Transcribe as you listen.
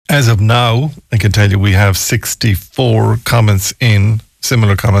As of now, I can tell you we have 64 comments in,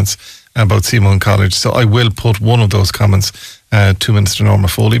 similar comments about Simon College. So I will put one of those comments to Minister Norma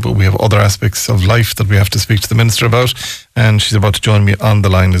Foley, but we have other aspects of life that we have to speak to the Minister about, and she's about to join me on the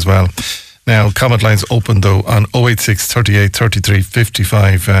line as well. Now, comment lines open though on 086 38 33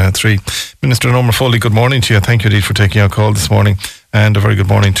 55 3. Minister Norma Foley, good morning to you. Thank you indeed for taking our call this morning, and a very good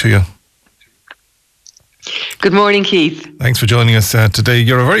morning to you. Good morning, Keith. Thanks for joining us today.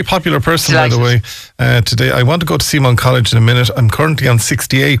 You're a very popular person, by the way. Today, I want to go to Simon College in a minute. I'm currently on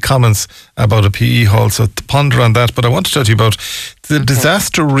 68 comments about a PE hall, so to ponder on that. But I want to talk to you about the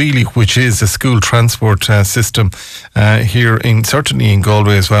disaster, really, which is a school transport system here, certainly in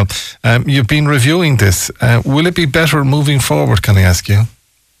Galway as well. You've been reviewing this. Will it be better moving forward, can I ask you?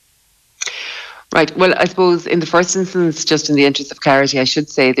 Right. Well, I suppose in the first instance, just in the interest of clarity, I should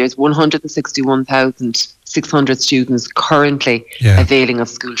say there's 161,600 students currently availing of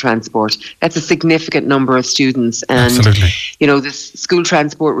school transport. That's a significant number of students. And, absolutely. You know, this School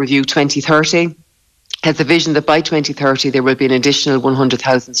Transport Review 2030 has a vision that by 2030 there will be an additional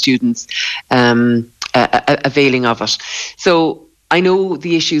 100,000 students availing of it. So I know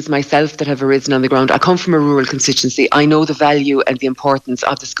the issues myself that have arisen on the ground. I come from a rural constituency. I know the value and the importance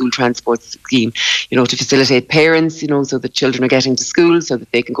of the school transport scheme, you know, to facilitate parents, you know, so that children are getting to school so that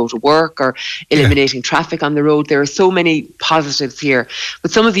they can go to work, or eliminating traffic on the road. There are so many positives here.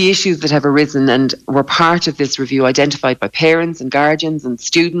 But some of the issues that have arisen and were part of this review identified by parents and guardians and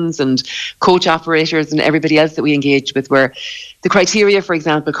students and coach operators and everybody else that we engaged with were the criteria, for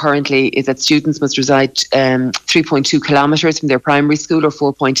example, currently is that students must reside 3.2 kilometres from their primary school or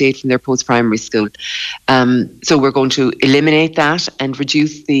 4.8 from their post-primary school. So we're going to eliminate that and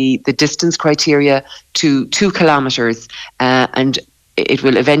reduce the distance criteria to 2 kilometres, and it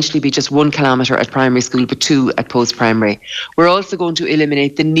will eventually be just 1 kilometre at primary school, but 2 at post-primary. We're also going to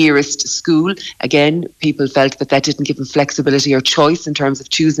eliminate the nearest school. Again, people felt that didn't give them flexibility or choice in terms of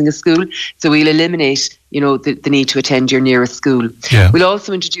choosing a school. So we'll eliminate, you know, the need to attend your nearest school. We'll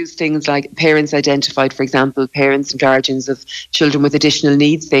also introduce things like parents identified, for example, parents and guardians of children with additional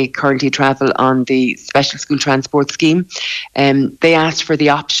needs. They currently travel on the special school transport scheme. They asked for the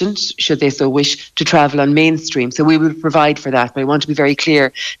option, should they so wish, to travel on mainstream. So we will provide for that. But I want to be very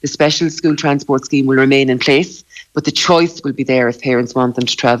clear, the special school transport scheme will remain in place, but the choice will be there if parents want them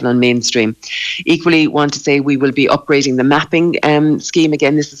to travel on mainstream. Equally, want to say we will be upgrading the mapping scheme.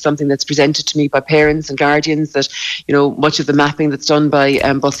 Again, this is something that's presented to me by parents and guardians, that, you know, much of the mapping that's done by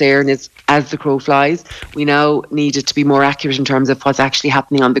Bus Éireann is as the crow flies. We now need it to be more accurate in terms of what's actually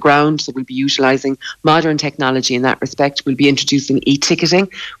happening on the ground. So we'll be utilising modern technology in that respect. We'll be introducing e-ticketing,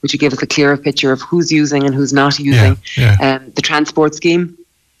 which will give us a clearer picture of who's using and who's not using the transport scheme.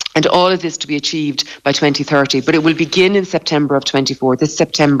 And all of this to be achieved by 2030. But it will begin in September of 24, this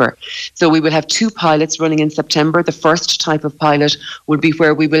September. So we will have 2 pilots running in September. The first type of pilot will be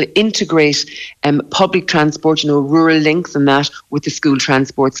where we will integrate public transport, you know, rural links and that, with the school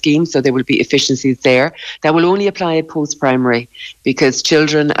transport scheme. So there will be efficiencies there. That will only apply at post-primary, because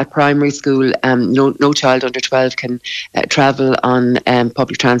children at primary school, no child under 12 can travel on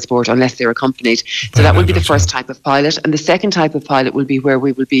public transport unless they're accompanied. So that will be the first type of pilot. And the second type of pilot will be where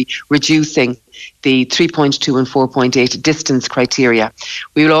we will be reducing the 3.2 and 4.8 distance criteria.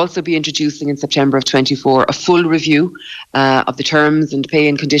 We will also be introducing in September of 24 a full review of the terms and pay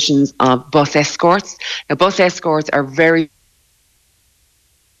and conditions of bus escorts. Now, bus escorts are very...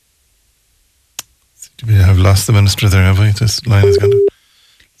 We have lost the Minister there, have we? This line is going to...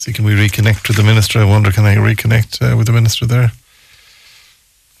 See, can we reconnect with the Minister? I wonder, can I reconnect with the Minister there?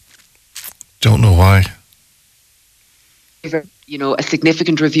 Don't know why. You know, a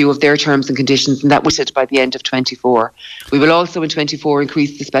significant review of their terms and conditions, and that was it by the end of 24. We will also in 24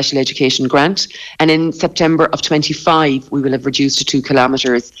 increase the special education grant, and in September of 25 we will have reduced to 2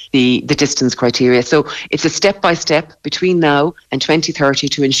 kilometres the distance criteria. So it's a step-by-step between now and 2030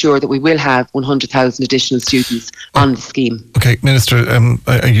 to ensure that we will have 100,000 additional students on the scheme. Okay, Minister,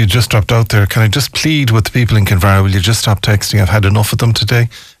 you just dropped out there. Can I just plead with the people in Kinvara, will you just stop texting? I've had enough of them today,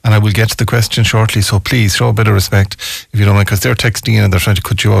 and I will get to the question shortly, so please show a bit of respect if you don't mind, because they're texting in and they're trying to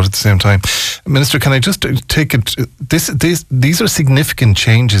cut you out at the same time. Minister, can I just take it, these are significant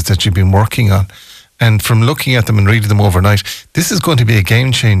changes that you've been working on, and from looking at them and reading them overnight, this is going to be a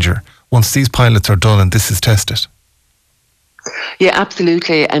game changer once these pilots are done and this is tested. Yeah,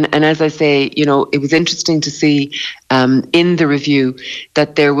 absolutely. And as I say, you know, it was interesting to see in the review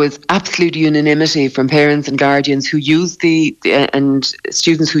that there was absolute unanimity from parents and guardians who use and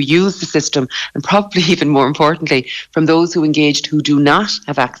students who use the system, and probably even more importantly, from those who engaged who do not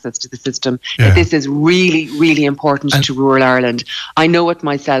have access to the system, that this is really, really important to rural Ireland. I know it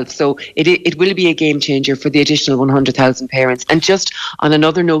myself, so it will be a game changer for the additional 100,000 parents. And just on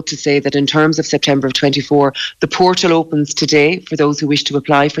another note to say that in terms of September of 24, the portal opens today for those who wish to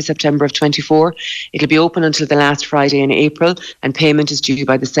apply for September of 24. It'll be open until the last Friday in April, and payment is due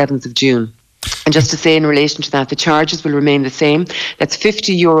by the 7th of June. And just to say in relation to that, the charges will remain the same. That's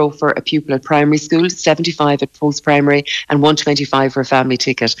 €50 for a pupil at primary school, 75 at post-primary, and 125 for a family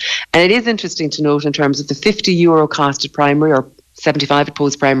ticket. And it is interesting to note in terms of the €50 cost at primary, or 75 at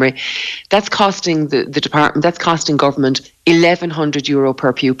post-primary, that's costing the department, that's costing government €1,100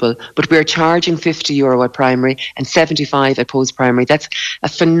 per pupil, but we're charging €50 at primary and 75 at post-primary. That's a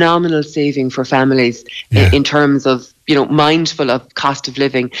phenomenal saving for families in terms of, mindful of cost of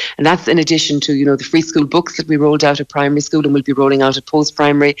living. And that's in addition to, the free school books that we rolled out at primary school and we'll be rolling out at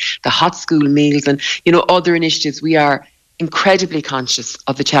post-primary, the hot school meals and, other initiatives. We are incredibly conscious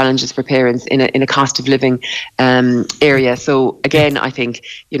of the challenges for parents in a cost of living area. So again, I think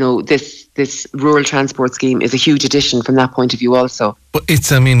this rural transport scheme is a huge addition from that point of view also. But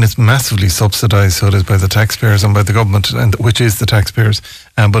it's massively subsidised, so it is by the taxpayers and by the government, and which is the taxpayers,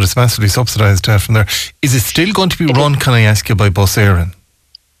 but it's massively subsidised from there. Is it still going to be run, can I ask you, by Bus Éireann?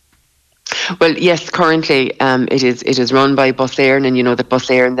 Well, yes, currently it is run by Bus Éireann, and that Bus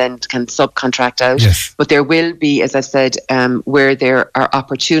Éireann then can subcontract out. Yes. But there will be, as I said, where there are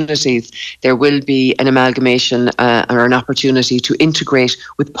opportunities, there will be an amalgamation or an opportunity to integrate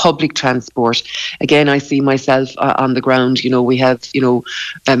with public transport. Again, I see myself on the ground. We have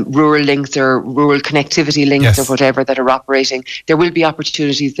rural links or rural connectivity links or whatever that are operating. There will be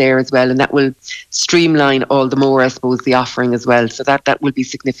opportunities there as well, and that will streamline all the more, I suppose, the offering as well. So that will be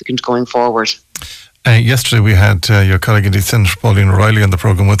significant going forward. Yesterday we had your colleague indeed, Senator Pauline O'Reilly, on the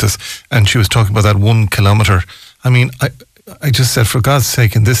programme with us, and she was talking about that 1 kilometre. I just said, for God's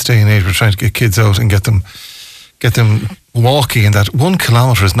sake, in this day and age, we're trying to get kids out and get them walking, and that 1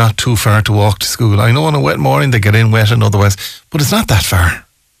 kilometre is not too far to walk to school. I know on a wet morning they get in wet and otherwise, but it's not that far.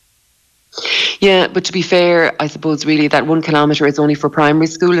 Yeah, but to be fair, I suppose really that 1 kilometre is only for primary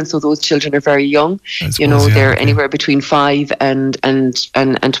school, and so those children are very young. They're anywhere between 5 and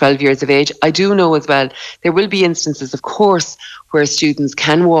 12 years of age. I do know as well there will be instances, of course, where students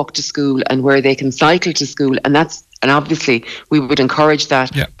can walk to school and where they can cycle to school, and obviously we would encourage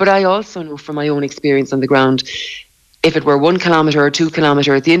that. Yeah. But I also know from my own experience on the ground, if it were 1 kilometre or 2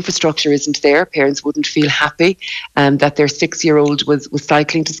 kilometres, the infrastructure isn't there. Parents wouldn't feel happy that their 6-year-old was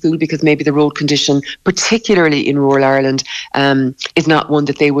cycling to school, because maybe the road condition, particularly in rural Ireland, is not one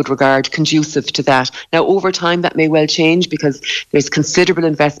that they would regard conducive to that. Now, over time, that may well change, because there's considerable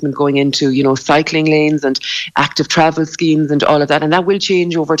investment going into, cycling lanes and active travel schemes and all of that. And that will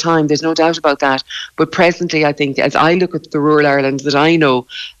change over time. There's no doubt about that. But presently, I think, as I look at the rural Ireland that I know,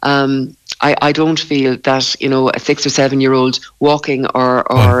 I don't feel that a 6 or 7-year-old walking or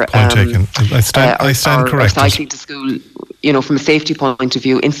taken. I stand corrected. Or cycling to school, from a safety point of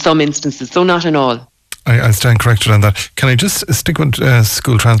view, in some instances, though not in all. I stand corrected on that. Can I just stick with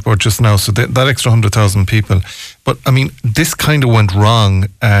school transport just now? So that extra 100,000 people, but this kind of went wrong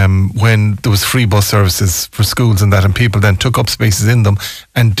when there was free bus services for schools and that, and people then took up spaces in them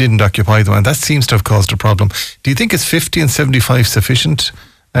and didn't occupy them, and that seems to have caused a problem. Do you think is 50 and 75 sufficient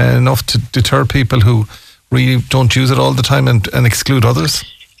enough to deter people who really don't use it all the time and exclude others?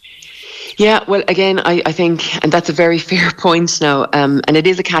 Yeah, well, again, I think, and that's a very fair point now, and it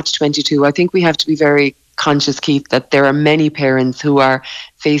is a catch-22. I think we have to be very conscious, Keith, that there are many parents who are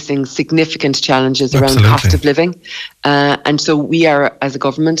facing significant challenges around cost of living. And so we are, as a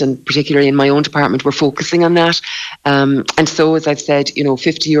government, and particularly in my own department, we're focusing on that. And so, as I've said,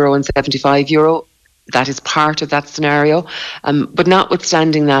 €50 and €75, that is part of that scenario. But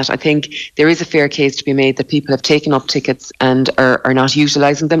notwithstanding that, I think there is a fair case to be made that people have taken up tickets and are not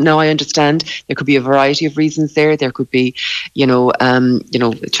utilising them. Now, I understand there could be a variety of reasons there. There could be,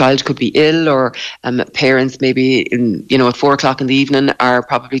 the child could be ill, or parents maybe, at 4 o'clock in the evening are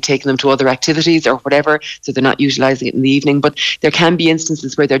probably taking them to other activities or whatever, so they're not utilising it in the evening. But there can be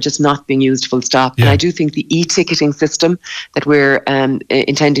instances where they're just not being used full stop. Yeah. And I do think the e-ticketing system that we're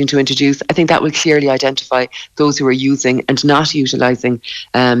intending to introduce, I think that will clearly identify those who are using and not utilising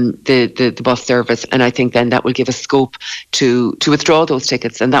the bus service. And I think then that will give us scope to withdraw those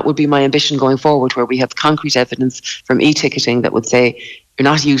tickets. And that would be my ambition going forward, where we have concrete evidence from e-ticketing that would say, you're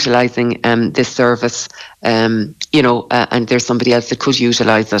not utilising this service, and there's somebody else that could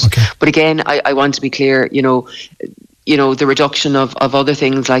utilise it. Okay. But again, I want to be clear, the reduction of other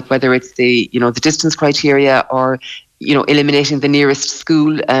things, like whether it's the distance criteria or eliminating the nearest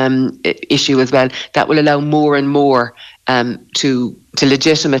school issue as well, that will allow more and more to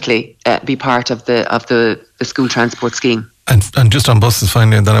legitimately be part of the school transport scheme. And just on buses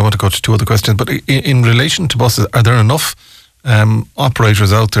finally, and then I want to go to two other questions, but in relation to buses, are there enough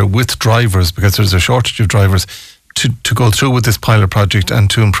operators out there with drivers, because there's a shortage of drivers, to go through with this pilot project and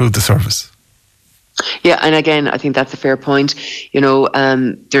to improve the service? Yeah, and again, I think that's a fair point.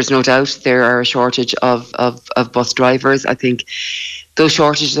 There's no doubt there are a shortage of bus drivers. I think those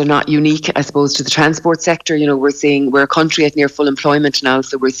shortages are not unique, I suppose, to the transport sector. We're a country at near full employment now,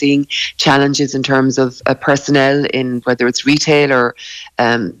 so we're seeing challenges in terms of personnel in whether it's retail or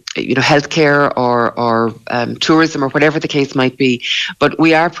healthcare or tourism or whatever the case might be. But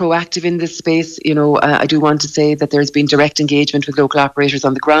we are proactive in this space. I do want to say that there's been direct engagement with local operators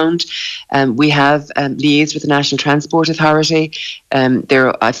on the ground. We have liaised with the National Transport Authority.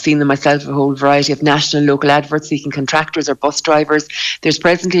 I've seen them myself, a whole variety of national and local adverts seeking contractors or bus drivers. There's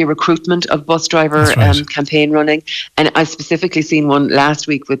presently a recruitment of bus driver campaign running, and I've specifically seen one last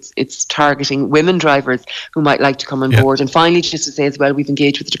week with it's targeting women drivers who might like to come on board. And finally, just to say as well, we've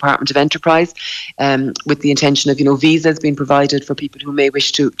engaged with the Department of Enterprise with the intention of visas being provided for people who may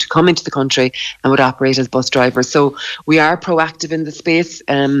wish to come into the country and would operate as bus drivers. So we are proactive in the space.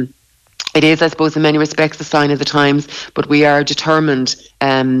 It is, I suppose, in many respects a sign of the times, but we are determined,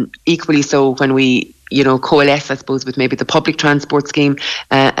 equally so when we coalesce, I suppose, with maybe the public transport scheme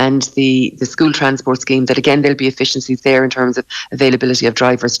and the school transport scheme, that again there'll be efficiencies there in terms of availability of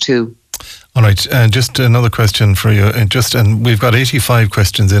drivers too. All right, just another question for you. And we've got 85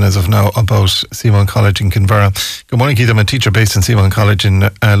 questions in as of now about Seaman College in Kinvara. Good morning, Keith. I'm a teacher based in Seaman College in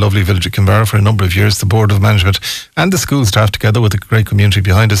a lovely village of Kinvara for a number of years. The Board of Management and the school staff, together with a great community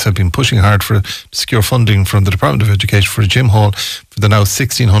behind us, have been pushing hard to secure funding from the Department of Education for a gym hall for the now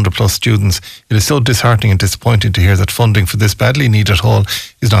 1,600 plus students. It is so disheartening and disappointing to hear that funding for this badly needed hall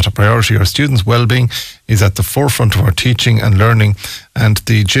is not a priority. Our students' well-being is at the forefront of our teaching and learning, and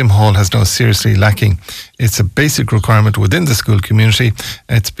the gym hall has now seriously lacking. It's a basic requirement within the school community.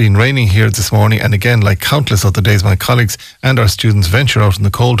 It's been raining here this morning, and again, like countless other days, my colleagues and our students venture out in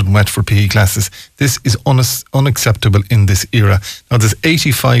the cold and wet for PE classes. This is unacceptable in this era. Now, there's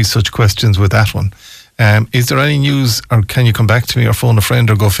 85 such questions with that one. Is there any news, or can you come back to me or phone a friend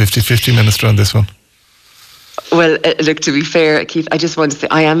or go 50-50, Minister, on this one? Well, look, to be fair, Keith, I just want to say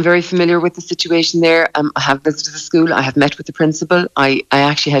I am very familiar with the situation there. I have visited the school. I have met with the principal. I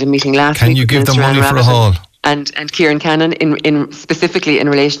actually had a meeting last week. Can you give them money for a hall? And Kieran Cannon in specifically in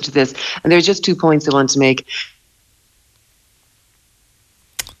relation to this. And there are just 2 points I want to make.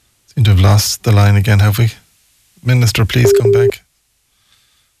 Seem to have lost the line again, have we? Minister, please come back.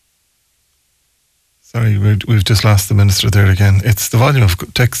 Sorry, we've just lost the Minister there again. It's the volume of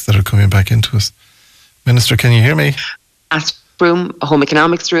texts that are coming back into us. Minister, can you hear me? Room, a home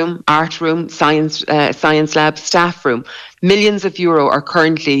economics room, art room, science lab, staff room. Millions of euro are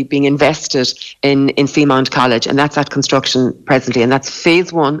currently being invested in Seamount College, and that's at construction presently, and that's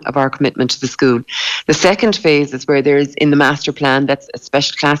phase one of our commitment to the school. The second phase is where there is in the master plan, that's a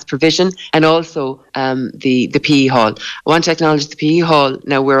special class provision, and also the PE hall. I want to acknowledge the PE hall.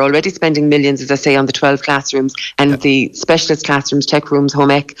 Now, we're already spending millions, as I say, on the 12 classrooms and the specialist classrooms, tech rooms, home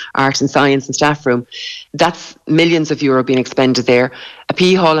ec, art and science and staff room. That's millions of euro being expended there. A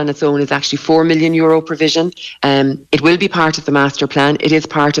PE hall on its own is actually €4 million provision. It will be part of the master plan. It is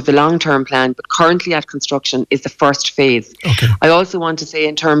part of the long-term plan, but currently at construction is the first phase. Okay. I also want to say,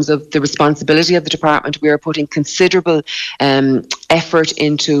 in terms of the responsibility of the department, we are putting considerable effort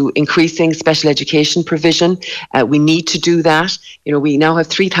into increasing special education provision. We need to do that. We now have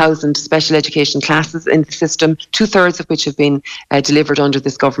 3,000 special education classes in the system, 2/3 of which have been delivered under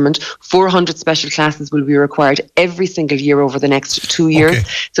this government. 400 special classes will be required every single year over the next 2 years. Okay.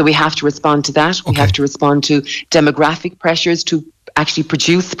 So we have to respond to that. We have to respond to demographic pressures, to actually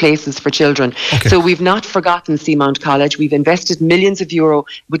produce places for children. Okay. So we've not forgotten Seamount College. We've invested millions of euro,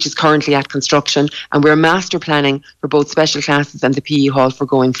 which is currently at construction, and we're master planning for both special classes and the PE hall for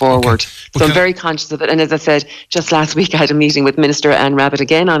going forward. Okay. So I'm very conscious of it. And as I said, just last week I had a meeting with Minister Anne Rabbitte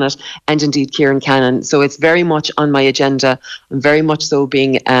again on it, and indeed Kieran Cannon. So it's very much on my agenda. I'm very much so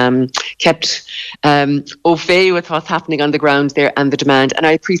being kept au fait with what's happening on the ground there and the demand. And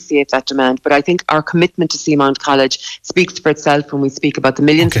I appreciate that demand. But I think our commitment to Seamount College speaks for itself when we speak about the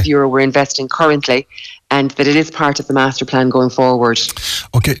millions of euro we're investing currently, and that it is part of the master plan going forward.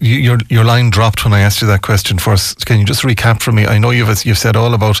 Okay, your line dropped when I asked you that question first. Can you just recap for me? I know you've said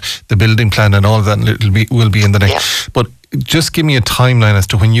all about the building plan and all of that, and will be in the next. But just give me a timeline as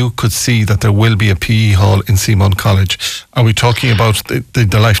to when you could see that there will be a PE hall in Seamount College. Are we talking about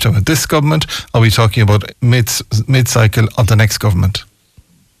the lifetime of this government? Are we talking about mid-cycle of the next government?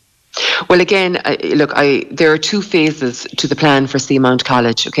 Well, again, there are two phases to the plan for Seamount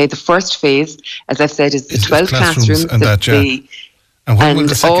College. Okay, the first phase, as I've said, is the 12 classrooms and when will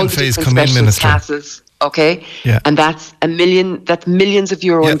the second phase come in, Minister? Classes, okay, and that's that's millions of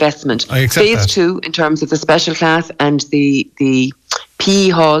euro investment. I accept phase that. 2, in terms of the special class and the PE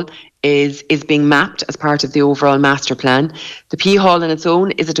hall, is being mapped as part of the overall master plan. The PE hall on its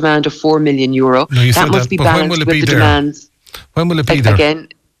own is a demand of €4 million. No, you that must be balanced with the demands. When will it be there? Again,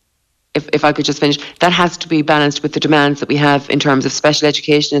 if I could just finish, that has to be balanced with the demands that we have in terms of special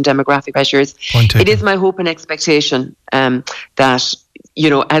education and demographic measures. It is my hope and expectation that, you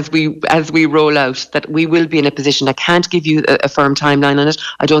know, as we roll out, that we will be in a position. I can't give you a firm timeline on it.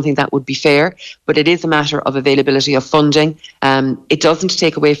 I don't think that would be fair, but it is a matter of availability of funding. It doesn't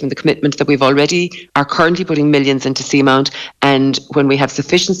take away from the commitment that we've already are currently putting millions into Seamount, and when we have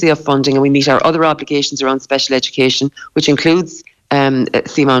sufficiency of funding and we meet our other obligations around special education, which includes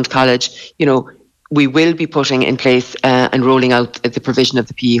Seamount College, you know, we will be putting in place and rolling out the provision of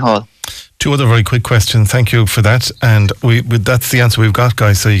the PE hall. Two other very quick questions. Thank you for that. And that's the answer we've got,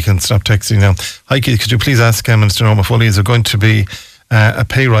 guys, so you can stop texting now. Hi, Keith, could you please ask Minister Norma Foley, is there going to be a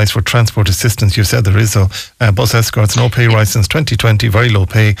pay rise for transport assistance? You said there is, so bus escorts, no pay rise since 2020, very low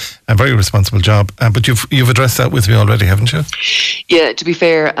pay, a very responsible job. But you've addressed that with me already, haven't you? Yeah, to be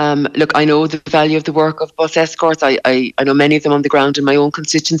fair, look, I know the value of the work of bus escorts. I know many of them on the ground in my own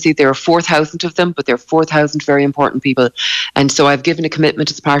constituency. There are 4,000 of them, but there are 4,000 very important people. And so I've given a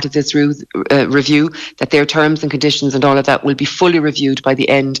commitment as part of this review that their terms and conditions and all of that will be fully reviewed by the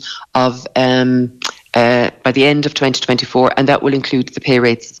end of 2024, and that will include the pay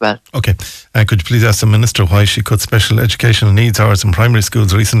rates as well. Okay. Could you please ask the Minister why she cut special educational needs hours in primary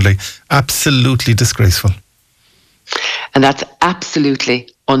schools recently? Absolutely disgraceful. And that's absolutely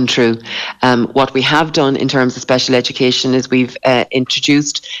untrue. What we have done in terms of special education is we've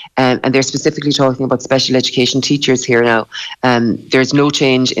introduced, and they're specifically talking about special education teachers here now. There's no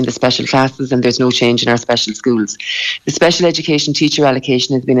change in the special classes and there's no change in our special schools. The special education teacher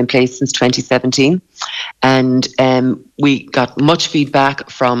allocation has been in place since 2017, and we got much feedback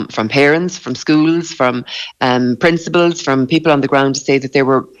from parents, from schools, from principals, from people on the ground to say that there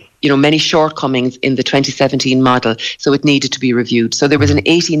were, you know, many shortcomings in the 2017 model, so it needed to be reviewed. So there was an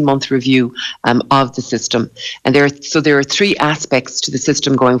 18-month review of the system, and there are three aspects to the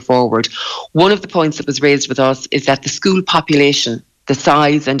system going forward. One of the points that was raised with us is that the school population, the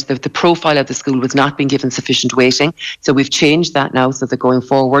size and the profile of the school was not being given sufficient weighting. So we've changed that now so that going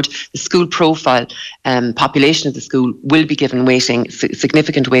forward, the school profile, population of the school will be given weighting,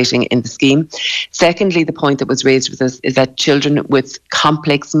 significant weighting in the scheme. Secondly, the point that was raised with us is that children with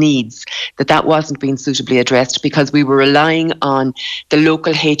complex needs, that wasn't being suitably addressed because we were relying on the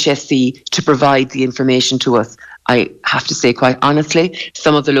local HSC to provide the information to us. I have to say quite honestly,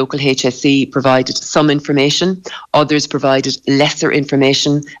 some of the local HSC provided some information, others provided lesser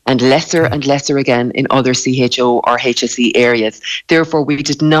information, and lesser again in other CHO or HSE areas. Therefore, we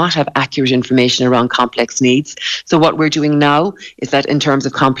did not have accurate information around complex needs. So what we're doing now is that in terms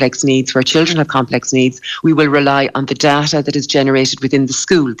of complex needs, where children have complex needs, we will rely on the data that is generated within the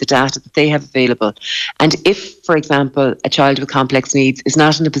school, the data that they have available. And if, for example, a child with complex needs is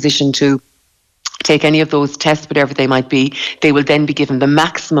not in a position to take any of those tests, whatever they might be, they will then be given the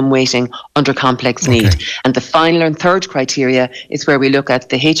maximum weighting under complex need. And the final and third criteria is where we look at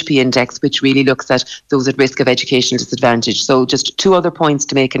the HP index, which really looks at those at risk of educational disadvantage. So just two other points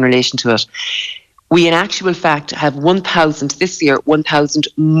to make in relation to it. We, in actual fact, have 1,000 this year, 1,000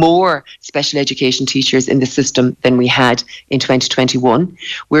 more special education teachers in the system than we had in 2021.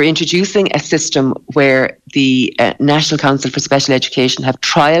 We're introducing a system where the National Council for Special Education have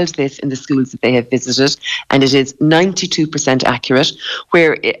trialled this in the schools that they have visited, and it is 92% accurate,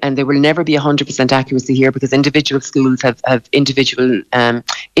 and there will never be 100% accuracy here because individual schools have individual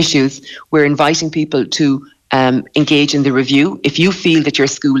issues. We're inviting people to engage in the review. If you feel that your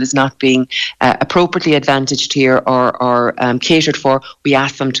school is not being appropriately advantaged here or catered for, we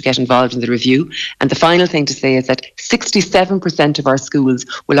ask them to get involved in the review. And the final thing to say is that 67% of our schools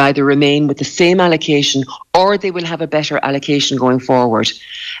will either remain with the same allocation or they will have a better allocation going forward.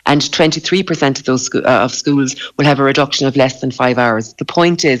 And 23% of those of schools will have a reduction of less than 5 hours. The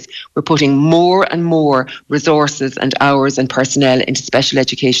point is, we're putting more and more resources and hours and personnel into special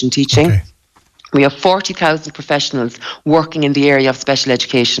education teaching. Okay. We have 40,000 professionals working in the area of special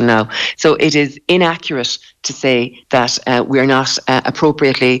education now. So it is inaccurate to say that we're not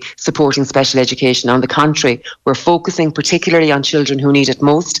appropriately supporting special education. On the contrary, we're focusing particularly on children who need it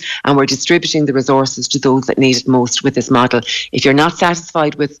most, and we're distributing the resources to those that need it most with this model. If you're not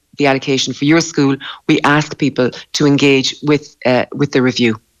satisfied with the allocation for your school, we ask people to engage with the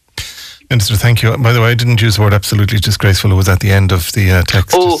review. Minister, thank you. By the way, I didn't use the word absolutely disgraceful. It was at the end of the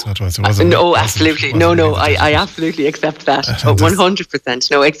text. No, absolutely. No, I absolutely accept that. 100%.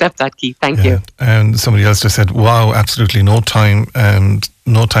 No, accept that, Keith. Thank you. And somebody else just said, wow, absolutely no time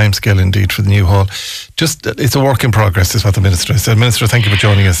scale indeed for the new hall. Just, it's a work in progress is what the Minister said. Minister, thank you for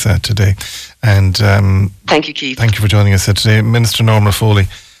joining us today. And thank you, Keith. Thank you for joining us today. Minister Norma Foley,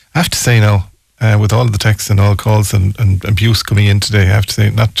 I have to say now, with all of the texts and all calls and abuse coming in today, I have to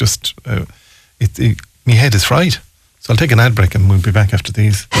say, not just, my head is fried. So I'll take an ad break and we'll be back after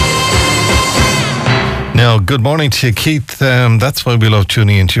these. Now, good morning to you, Keith. That's why we love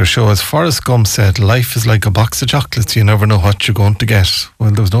tuning into your show. As Forrest Gump said, life is like a box of chocolates. You never know what you're going to get. Well,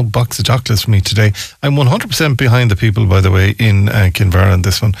 there was no box of chocolates for me today. I'm 100% behind the people, by the way, in Kinvara on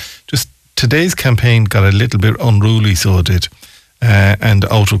this one. Just today's campaign got a little bit unruly, so it did. And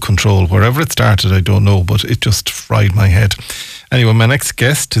out of control. Wherever it started, I don't know, but it just fried my head. Anyway, my next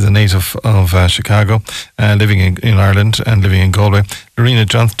guest is a native of Chicago, living in Ireland and living in Galway. Lorena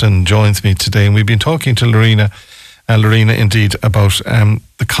Johnston joins me today, and we've been talking to Lorena indeed, about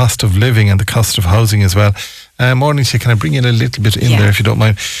the cost of living and the cost of housing as well. Morning to you. Can I bring in a little bit in there, if you don't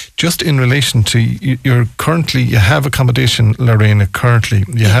mind? Just in relation to, you have accommodation, Lorena, currently.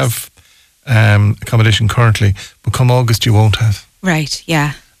 You have accommodation currently, but come August you won't have. Right,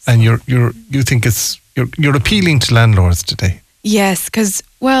 yeah. And you think you're appealing to landlords today? Yes, because,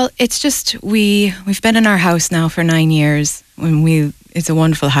 well, it's just we've been in our house now for 9 years. It's a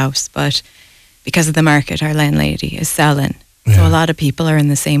wonderful house, but because of the market, our landlady is selling. Yeah. So a lot of people are in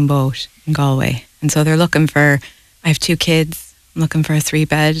the same boat in Galway. And so they're looking for, I have 2 kids, I'm looking for a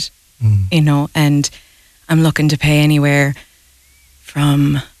 3-bed, and I'm looking to pay anywhere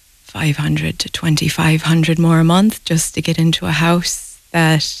from 500 to 2,500 more a month just to get into a house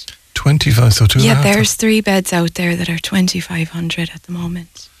that 25, so 2. Yeah, there's 3 beds out there that are 2,500 at the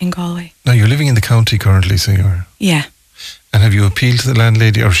moment in Galway. Now you're living in the county currently, so you are. Yeah. And have you appealed to the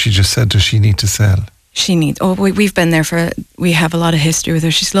landlady, or she just said, does she need to sell? She needs. We've been there we have a lot of history with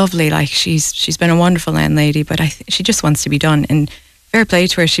her. She's lovely. Like she's been a wonderful landlady, but she just wants to be done. And fair play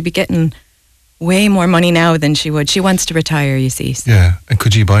to her, she'd be getting way more money now than she would. She wants to retire, you see. So. Yeah, and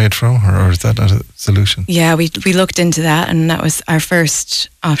could you buy it from her, or is that not a solution? Yeah, we looked into that, and that was our first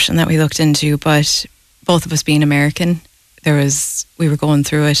option that we looked into. But both of us being American, we were going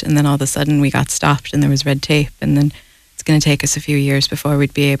through it, and then all of a sudden we got stopped, and there was red tape, and then it's going to take us a few years before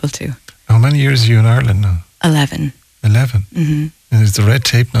we'd be able to. How many years are you in Ireland now? 11. 11? Mm-hmm. And is the red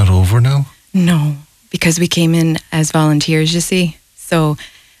tape not over now? No, because we came in as volunteers, you see. So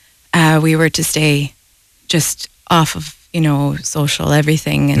we were to stay just off of, social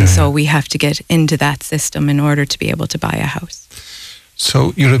everything. And so we have to get into that system in order to be able to buy a house.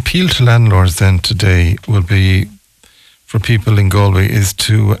 So your appeal to landlords then today will be, for people in Galway, is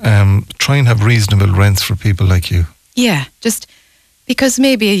to try and have reasonable rents for people like you. Yeah, just because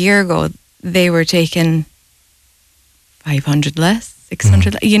maybe a year ago they were taking 500 less,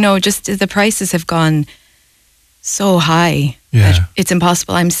 600 less. Just the prices have gone so high. Yeah. That it's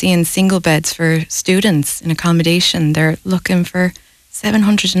impossible. I'm seeing single beds for students in accommodation. They're looking for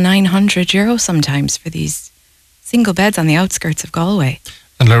 700 to 900 euro sometimes for these single beds on the outskirts of Galway.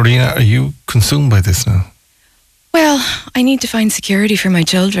 And Lorena, are you consumed by this now? Well, I need to find security for my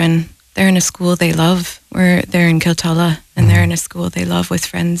children. They're in a school they love. They're in Kiltulla, and they're in a school they love with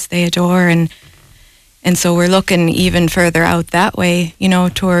friends they adore, and so we're looking even further out that way,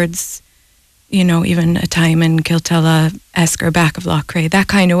 towards even a time in Kiltella, Esker, back of Loughrea, that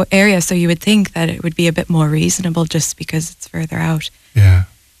kind of area. So you would think that it would be a bit more reasonable just because it's further out. Yeah.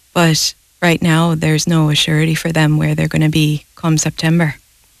 But right now, there's no assurity for them where they're going to be come September.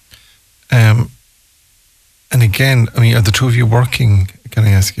 And again, I mean, are the two of you working, can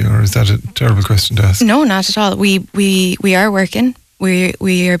I ask you, or is that a terrible question to ask? No, not at all. We are working.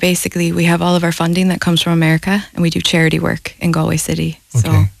 We are basically, we have all of our funding that comes from America, and we do charity work in Galway City. Okay.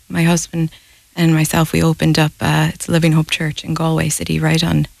 So my husband and myself, we opened up, it's a Living Hope Church in Galway City, right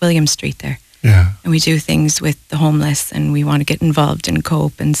on William Street there. Yeah. And we do things with the homeless, and we want to get involved in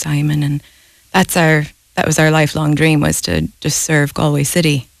Cope and Simon, and that was our lifelong dream, was to just serve Galway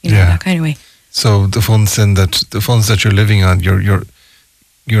City, that kind of way. So the funds that you're living on, you're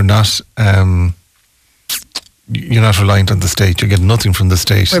not reliant on the state. You get nothing from the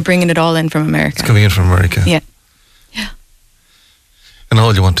state. We're bringing it all in from America. It's coming in from America. Yeah. And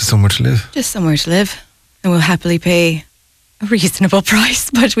all you want is somewhere to live. Just somewhere to live, and we'll happily pay a reasonable price,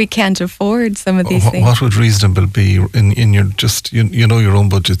 but we can't afford some of these things. What would reasonable be in your your own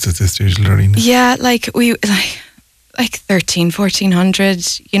budgets at this stage, Lorena? Yeah, like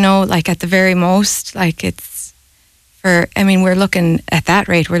 1,300-1,400. Like at the very most. Like it's we're looking at that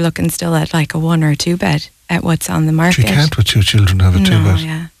rate. We're looking still at like a 1 or 2 bed at what's on the market. You can't with 2 children have a 2 bed.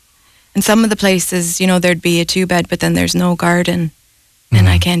 Yeah. And some of the places, there'd be a 2 bed, but then there's no garden, and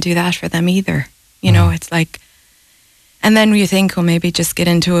I can't do that for them either. It's like. And then you think, well, maybe just get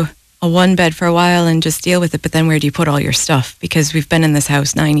into a 1 bed for a while and just deal with it. But then where do you put all your stuff? Because we've been in this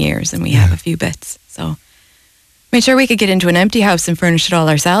house 9 years and we have a few bits. So made sure we could get into an empty house and furnish it all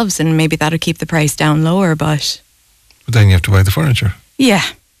ourselves, and maybe that'll keep the price down lower. But then you have to buy the furniture. Yeah,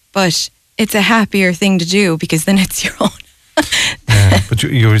 but it's a happier thing to do because then it's your own. Yeah, but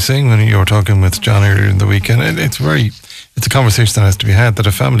you were saying when you were talking with John earlier in the weekend, it's a conversation that has to be had, that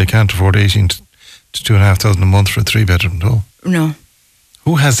a family can't afford 18 to 2,500 a month for a 3-bedroom home. No.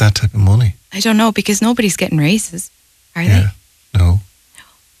 Who has that type of money? I don't know, because nobody's getting raises, are they? No.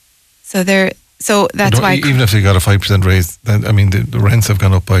 So that's why. Even if you got a 5% raise, the rents have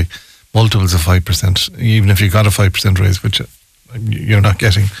gone up by multiples of 5%. Even if you got a 5% raise, which you're not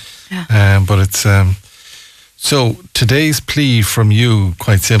getting. Yeah. But it's so today's plea from you,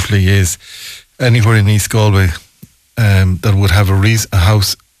 quite simply, is anywhere in East Galway that would have a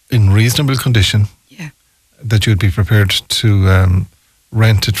house in reasonable condition. That you'd be prepared to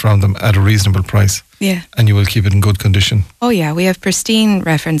rent it from them at a reasonable price. Yeah. And you will keep it in good condition. Oh yeah, we have pristine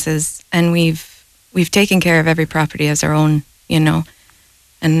references, and we've taken care of every property as our own, and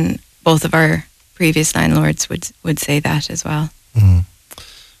both of our previous landlords would say that as well. Mm.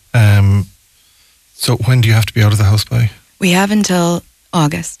 So when do you have to be out of the house by? We have until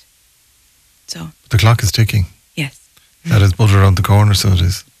August. So the clock is ticking. Yes. That is butter around the corner, so it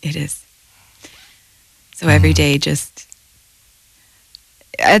is. It is. So every day, just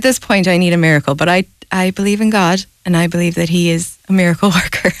at this point, I need a miracle. But I believe in God, and I believe that He is a miracle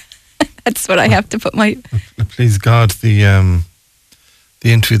worker. That's what I have to put my. Please God, the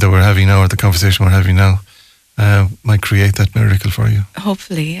interview that we're having now, or the conversation we're having now, might create that miracle for you.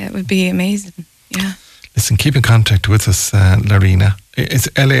 Hopefully, it would be amazing. Yeah. Listen, keep in contact with us, Lorena. It's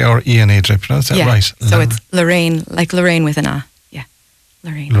L-A-R-E-N-A. Did I pronounce that right? So it's Lorraine, like Lorraine with an A. Yeah,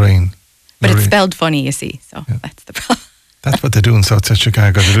 Lorraine. Lorraine. But it's spelled funny, you see, so that's the problem. That's what they do in South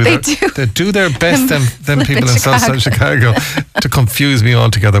Chicago. They do their best, them people in South Chicago, to confuse me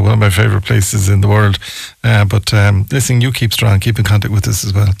altogether. One of my favourite places in the world. But listen, you keep strong, keep in contact with us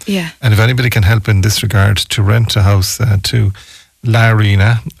as well. Yeah. And if anybody can help in this regard to rent a house to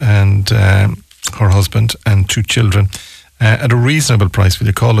Larina and her husband and 2 children at a reasonable price, will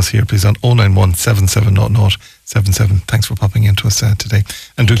you call us here, please, on 091 7700 77. Thanks for popping into us today.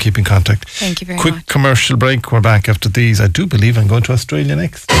 And do keep in contact. Thank you very much. Quick commercial break. We're back after these. I do believe I'm going to Australia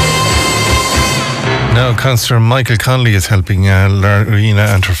next. Now, Councillor Michael Connolly is helping Larina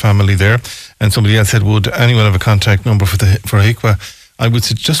and her family there. And somebody else said, would anyone have a contact number for HICWA? I would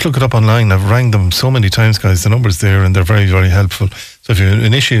say just look it up online. I've rang them so many times, guys. The number's there and they're very, very helpful. So if you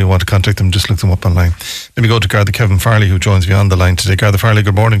initially want to contact them, just look them up online. Let me go to Garda Kevin Farley, who joins me on the line today. Garda Farley,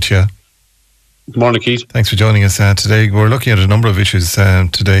 good morning to you. Good morning, Keith. Thanks for joining us today. We're looking at a number of issues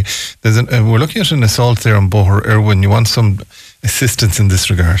today. We're looking at an assault there on Boher Irwin. You want some assistance in this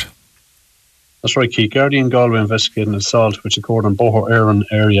regard? That's right, Keith. Gardaí in Galway investigated an assault which occurred on Boher Irwin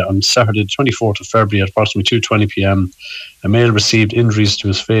area on Saturday, 24th of February at approximately 2:20 p.m. A male received injuries to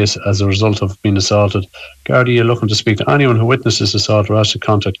his face as a result of being assaulted. Gardaí are looking to speak to anyone who witnessed this assault or asked to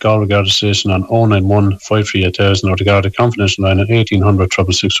contact Galway Garda Station on 091 53 8000 or the Garda confidential line on 1800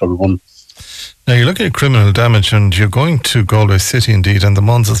 666 Now, you're looking at criminal damage and you're going to Galway City indeed and the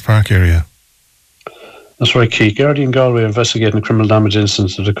Monzes Park area. That's right, Keith. Garda in Galway investigating a criminal damage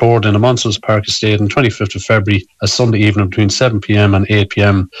incident that occurred in a Monson's Park estate on 25th of February, a Sunday evening between 7 p.m. and 8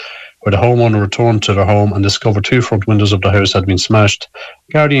 p.m, where the homeowner returned to their home and discovered 2 front windows of the house had been smashed.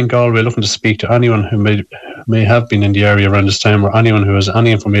 Garda in Galway looking to speak to anyone who may have been in the area around this time, or anyone who has any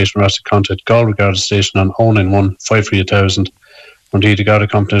information or has to contact Galway Garda Station on 091 538,000, or indeed the Garda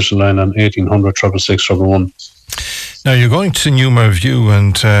Confidential line on 1800 666 111. Now you're going to Newmar View,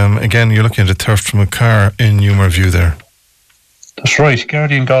 and again you're looking at a theft from a car in Newmar View there. That's right.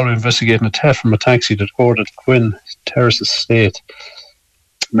 Garda in Galway investigating a theft from a taxi that occurred at Quinn Terrace Estate,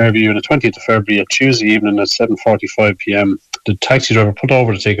 Maryview, on the 20th of February at Tuesday evening at 7:45 p.m. The taxi driver pulled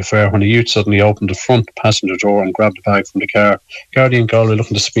over to take a fare when a youth suddenly opened the front passenger door and grabbed a bag from the car. Garda in Galway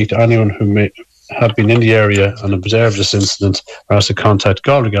looking to speak to anyone who may have been in the area and observed this incident, or has to contact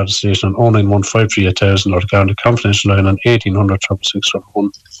Galway Garda Station on 091 538,000 or the Garda Confidential line on 1800 666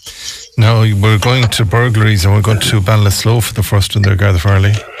 1. Now we're going to burglaries, and we're going to Ballinasloe for the first one there, Garda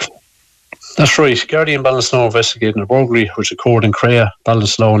Farley. That's right. Garda in Ballinasloe investigating a burglary which occurred in Loughrea,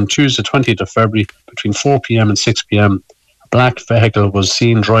 Ballinasloe on Tuesday 20th of February between 4 p.m. and 6 p.m. A black vehicle was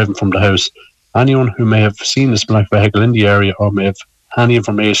seen driving from the house. Anyone who may have seen this black vehicle in the area or may have any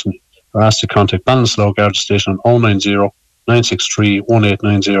information are asked to contact Ballinasloe Garda Station on 090 963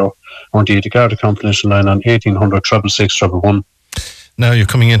 1890 or indeed the Garda Confidential line on 1800 666 111. Now you're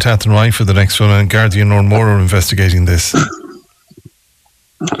coming into Athenry for the next one, and Garda in Ormore are investigating this.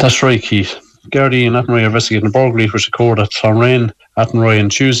 That's right, Keith. Garda in Athenry are investigating a burglary which occurred at Clonraine, Athenry on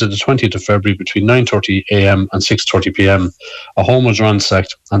Tuesday the 20th of February between 9:30 a.m. and 6:30 p.m. A home was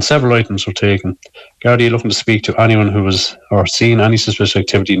ransacked and several items were taken. Garda looking to speak to anyone who was or seen any suspicious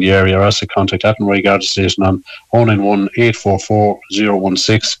activity in the area or asked to contact Athenry Garda Station on 091 844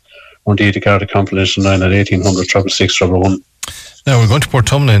 016 or indeed the Garda Confidential line at 1800 666 111. Now we're going to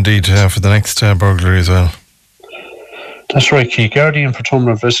Portumna indeed for the next burglary as well. That's right, Keith. Garda in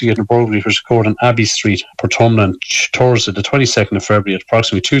Portumna investigating a burglary which occurred on Abbey Street, Portumna, on Thursday the 22nd of February at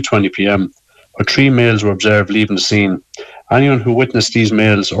approximately 2:20 p.m, where 3 males were observed leaving the scene. Anyone who witnessed these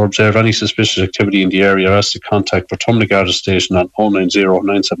males or observed any suspicious activity in the area has to contact Portumna Garda Station on 090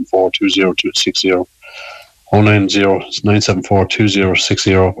 974 2060 090 974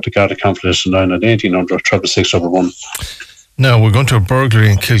 2060 with the Garda Confidential line at 1800 666 111. Now we're going to a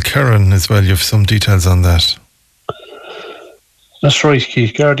burglary in Kilkerran as well. You have some details on that. That's right,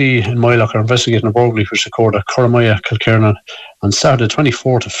 Keith. Garda in Moylock are investigating a burglary which occurred at Cormaya, Kilkerran on Saturday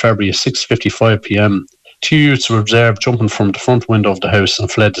 24th of February at 6:55 p.m. 2 youths were observed jumping from the front window of the house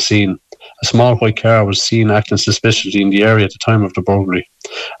and fled the scene. A small white car was seen acting suspiciously in the area at the time of the burglary.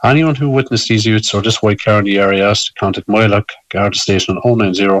 Anyone who witnessed these youths or this white car in the area asked to contact Moylock Garda Station on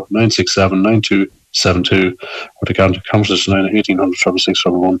 090 967 9272 or the Garda Confidential line at 1800 666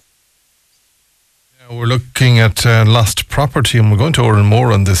 111. We're looking at lost property, and we're going to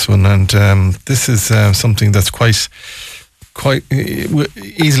Oranmore on this one, and this is something that's quite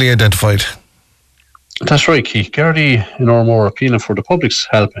easily identified. That's right, Keith. Garda in Oranmore are appealing for the public's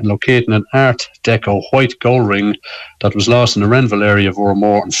help in locating an Art Deco white gold ring that was lost in the Renville area of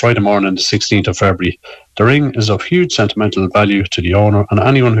Oranmore on Friday morning, the 16th of February. The ring is of huge sentimental value to the owner, and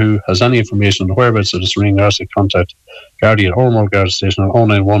anyone who has any information on the whereabouts of this ring has to contact Garda at Oranmore Garda Station on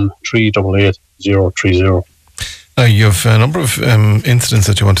 091 388 030. You have a number of incidents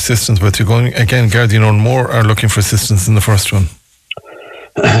that you want assistance with. You're going again. Garda in Oranmore are looking for assistance in the first one.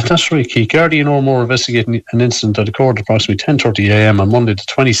 That's right, Keith. Garda in Oranmore are investigating an incident that occurred at approximately 10:30 a.m. on Monday the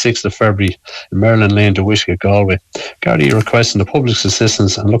 26th of February in Maryland Lane to Wishgate, Galway. Garda are requesting the public's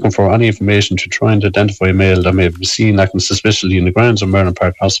assistance and looking for any information to try and identify a male that may have been seen acting suspiciously in the grounds of Maryland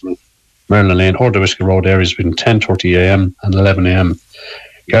Park Hospital, Maryland Lane or the Wishgate Road areas between 10:30 a.m. and 11 a.m.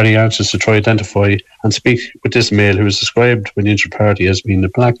 Garda anxious to try identify and speak with this male who is described by the injured party as being a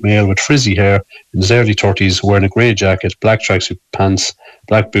black male with frizzy hair in his early 30s, wearing a grey jacket, black tracksuit pants,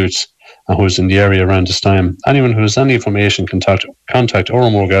 black boots, and who is in the area around this time. Anyone who has any information can contact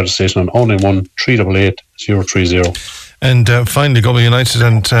Oranmore Garda Station on 091 388 030. And finally, Galway United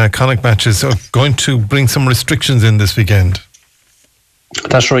and Connacht matches are going to bring some restrictions in this weekend.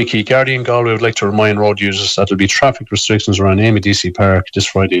 That's right, Keith. Garda in Galway would like to remind road users that there will be traffic restrictions around Amy DC Park this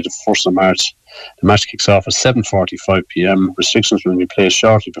Friday, the 1st of March. The match kicks off at 7:45 p.m. Restrictions will be placed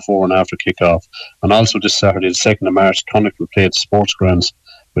shortly before and after kick-off. And also this Saturday, the 2nd of March, Connacht will play at the sports grounds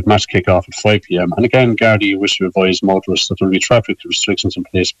with match kick-off at 5 p.m. And again, Garda wish to advise motorists that there will be traffic restrictions in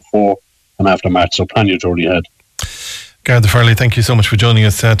place before and after match, so plan your journey ahead. Garda Farley, thank you so much for joining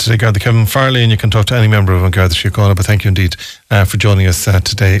us today. Garda Kevin Farley, and you can talk to any member of Garda Síochána, but thank you indeed for joining us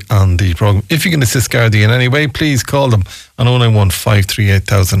today on the programme. If you can assist Garda in any way, please call them on 091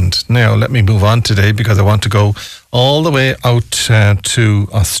 538 Now, let me move on today because I want to go all the way out to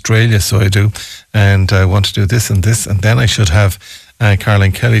Australia, so I do, and I want to do this, and then I should have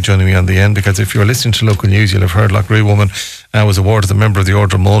Caroline Kelly joining me on the end, because if you're listening to local news, you'll have heard Loughrea woman was awarded a member of the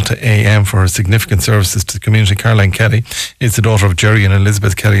Order of Malta AM for her significant services to the community. Caroline Kelly is the daughter of Jerry and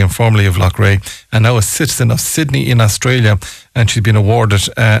Elizabeth Kelly, and formerly of Loughrea, and now a citizen of Sydney in Australia, and she's been awarded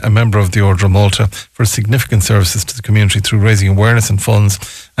a member of the Order of Malta for significant services to the community through raising awareness and funds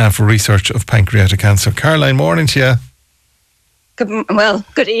for research of pancreatic cancer. Caroline, morning to you.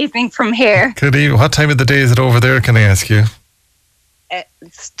 Good evening from here. Good evening. What time of the day is it over there, can I ask you?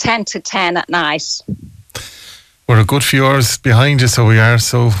 It's 10 to 10 at night. We're a good few hours behind you, so we are.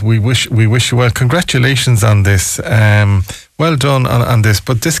 So we wish you well. Congratulations on this. Well done on this.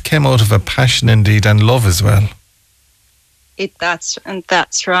 But this came out of a passion indeed, and love as well. That's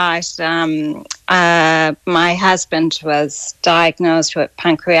right. My husband was diagnosed with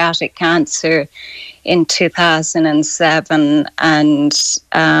pancreatic cancer in 2007, and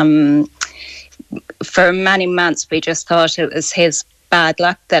for many months we just thought it was his bad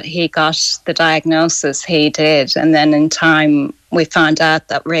luck that he got the diagnosis he did, and then in time we found out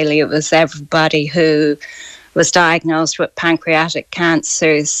that really it was everybody who was diagnosed with pancreatic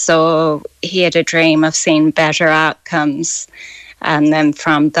cancer. So he had a dream of seeing better outcomes, and then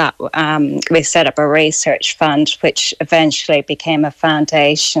from that we set up a research fund which eventually became a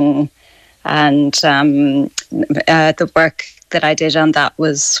foundation, and the work that I did on that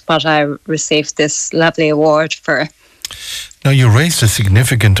was what I received this lovely award for. Now, you raised a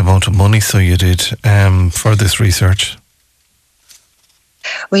significant amount of money, so you did, for this research.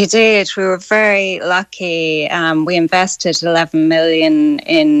 We did. We were very lucky. We invested 11 million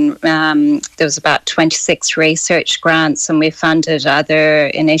in, there was about 26 research grants, and we funded other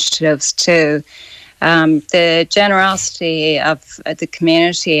initiatives too. The generosity of the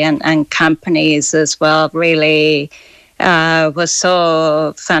community and companies as well really was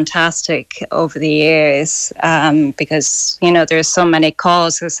so fantastic over the years, because, there's so many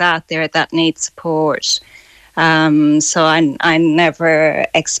causes out there that need support. So I never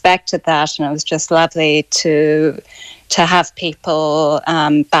expected that, and it was just lovely to have people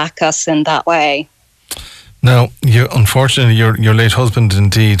back us in that way. Now, unfortunately, your late husband,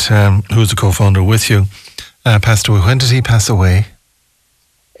 indeed, who's a co-founder with you, passed away. When did he pass away?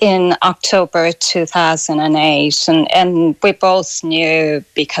 In October 2008, and we both knew,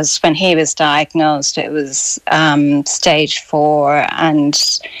 because when he was diagnosed it was stage 4, and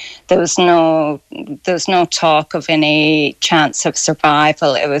there was no talk of any chance of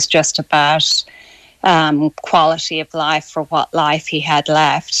survival. It was just about quality of life for what life he had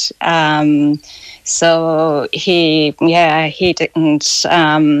left. So he didn't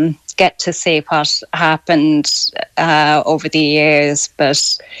get to see what happened over the years,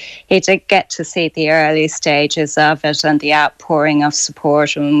 but he did get to see the early stages of it and the outpouring of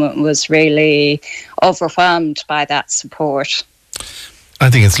support, and was really overwhelmed by that support.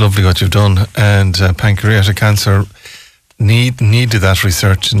 I think it's lovely what you've done, and pancreatic cancer needed that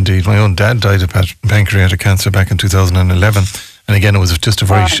research indeed. My own dad died of pancreatic cancer back in 2011, and again it was just a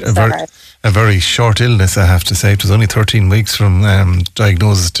very short illness, I have to say. It was only 13 weeks from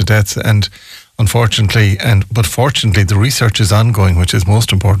diagnosis to death, and unfortunately, but fortunately, the research is ongoing, which is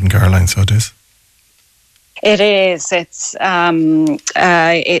most important, Caroline. So it is. It is.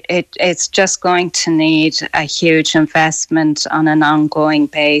 It's just going to need a huge investment on an ongoing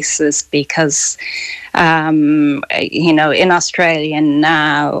basis, because in Australia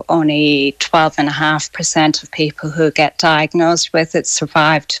now, only 12.5% of people who get diagnosed with it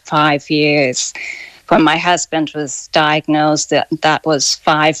survived 5 years. When my husband was diagnosed, that was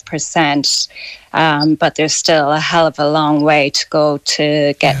 5%, but there's still a hell of a long way to go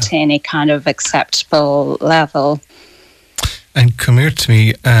to get to any kind of acceptable level. And come here to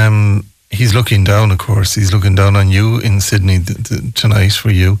me, he's looking down, of course. He's looking down on you in Sydney tonight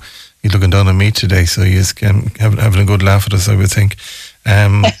for you. He's looking down on me today, so he's having a good laugh at us, I would think.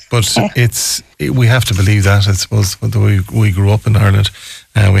 But we have to believe that, I suppose, the way we grew up in Ireland.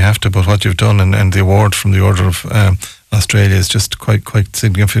 We have to, but what you've done and the award from the Order of Australia is just quite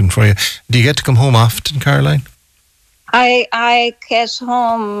significant for you. Do you get to come home often, Caroline? I get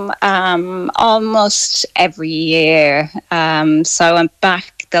home almost every year. So I went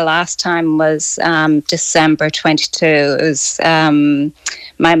back, the last time was December 22. It was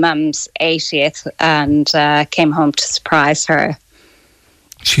my mum's 80th, and came home to surprise her.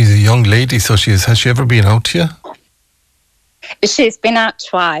 She's a young lady, so has she ever been out to you? She's been out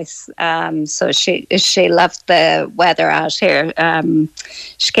twice, so she loved the weather out here.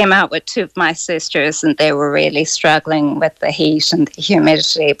 She came out with two of my sisters, and they were really struggling with the heat and the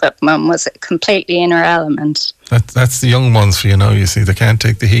humidity, but Mum was completely in her element. That's the young ones for you now, you see. They can't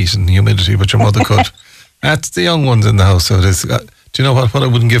take the heat and the humidity, but your mother could. That's the young ones in the house, so it is. Do you know what I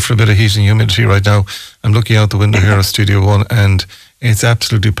wouldn't give for a bit of heat and humidity right now? I'm looking out the window here at Studio 1, and it's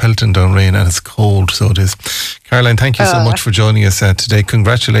absolutely pelting down rain, and it's cold, so it is. Caroline, thank you so much for joining us today.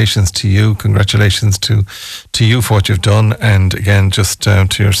 Congratulations to you. Congratulations to you for what you've done. And again, just to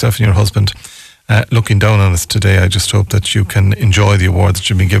yourself and your husband looking down on us today, I just hope that you can enjoy the awards that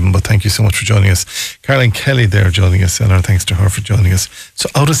you've been given. But thank you so much for joining us. Caroline Kelly there joining us, and our thanks to her for joining us. So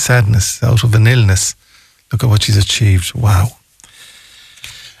out of sadness, out of an illness, look at what she's achieved. Wow.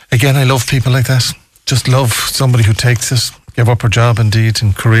 Again, I love people like that. Just love somebody who takes it, give up her job indeed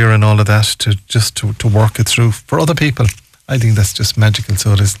and career and all of that to work it through for other people. I think that's just magical.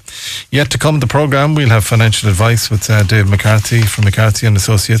 So it is. Yet to come the programme, we'll have financial advice with Dave McCarthy from McCarthy and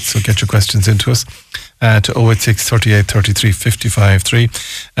Associates. So get your questions into us to 086 38 33 55 3.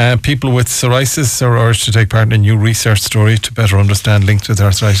 People with psoriasis are urged to take part in a new research story to better understand links with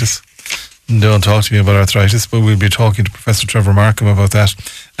arthritis. Don't talk to me about arthritis, but we'll be talking to Professor Trevor Markham about that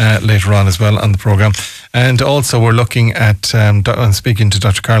later on as well on the programme. And also we're looking at and speaking to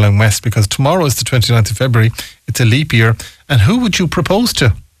Dr. Caroline West, because tomorrow is the 29th of February. It's a leap year. And who would you propose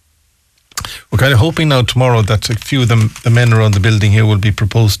to? We're kind of hoping now tomorrow that a few of the men around the building here will be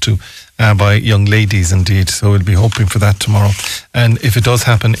proposed to by young ladies indeed. So we'll be hoping for that tomorrow. And if it does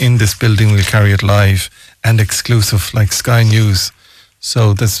happen in this building, we'll carry it live and exclusive like Sky News.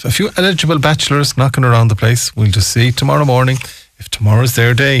 So there's a few eligible bachelors knocking around the place. We'll just see tomorrow morning if tomorrow's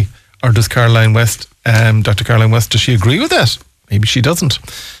their day. Or does Caroline West, Dr. Caroline West, does she agree with that? Maybe she doesn't.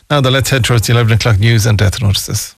 Now let's head towards the 11 o'clock news and death notices.